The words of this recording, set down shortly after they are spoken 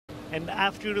And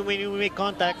after when you make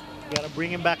contact, you gotta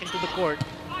bring him back into the court.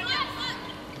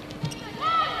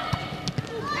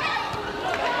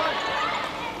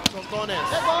 Soltones.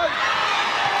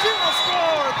 She will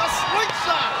score the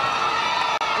slingshot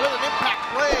with an impact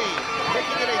play,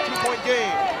 making it a 2-point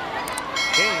game.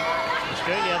 Okay,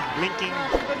 Australia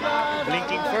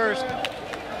blinking first.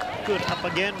 Good up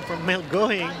again from Mel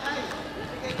Going.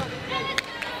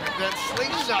 And then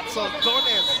slingshot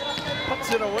Soltones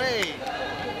puts it away.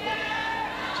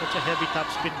 Such a heavy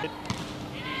topspin.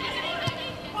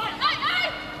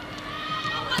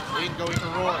 Green going to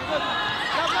roar.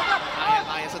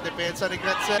 Kaya sa depensa ni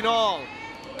Grethcel.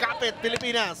 Kapit,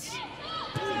 Pilipinas.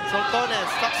 Soltones,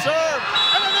 top serve.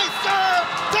 And a nice serve!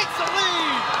 Takes the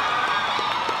lead!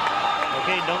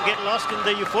 Okay, don't get lost in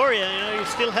the euphoria. You know, you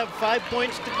still have 5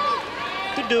 points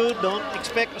to do. Don't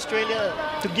expect Australia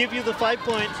to give you the 5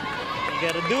 points. You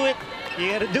gotta do it.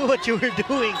 You gotta do what you were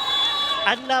doing.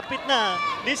 Ang lapit na.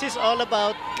 This is all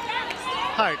about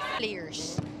heart.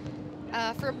 Players.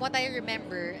 From what I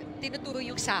remember, tinuturo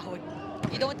yung sahod.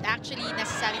 You don't actually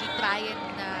necessarily try and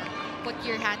put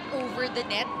your hand over the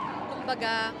net.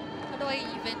 Kumbaga, how do I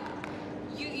even...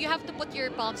 You have to put your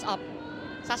palms up.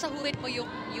 Sasahurin mo yung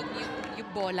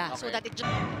bola, so that it just...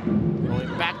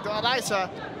 Going back to Alaisa.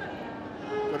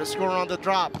 Gonna score on the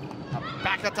drop. A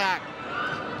back attack.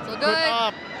 So good.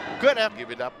 Up. Good up. Give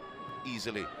it up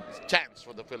easily. Chance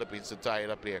for the Philippines to tie it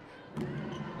up here.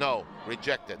 No,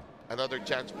 rejected. Another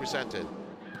chance presented.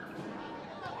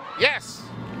 Yes!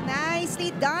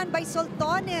 Nicely done by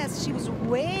Soltones. She was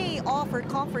way off her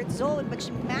comfort zone, but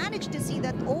she managed to see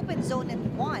that open zone and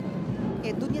won.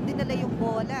 Eh, doon niya dinala yung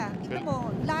bola. Tignan mo,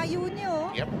 layo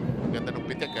niyo. Yep, ganda ng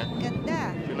pitik, eh?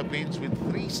 Ganda. Philippines with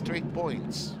 3 straight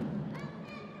points.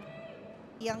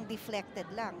 Yang deflected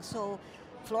lang. So,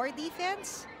 floor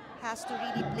defense has to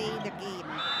really play the game.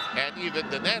 And even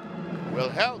the net will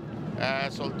help.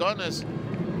 Soltones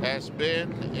has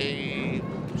been a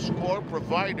score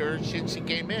provider since he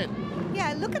came in.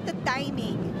 Yeah, look at the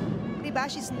timing. Diba?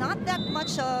 She's not that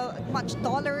much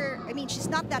taller. I mean, she's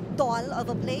not that tall of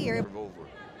a player. Over.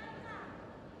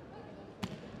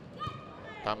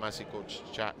 Tama si Coach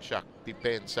Shaq.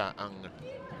 Depensa ang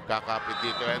kakapit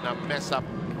dito. And a mess up.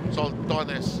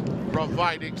 Soltones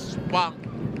providing spunk,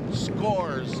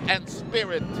 scores, and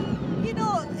spirit. You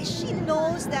know, she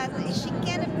knows that she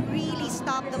can't really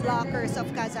stop the blockers of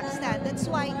Kazakhstan. That's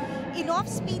why in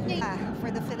off-speed niya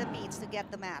for the Philippines to get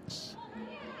the match.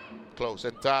 Close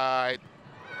and tight.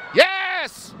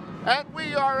 Yes! And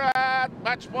we are at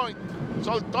match point.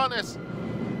 Soltones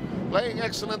playing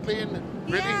excellently in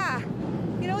really. Yeah.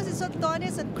 You know, si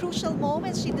Soltones at crucial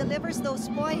moments, she delivers those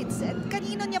points. And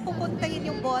kanino niya pupuntahin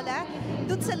yung bola?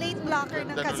 Dun sa late blocker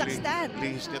ng Kazakhstan.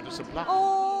 Lihis niya doon sa block.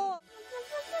 Oh!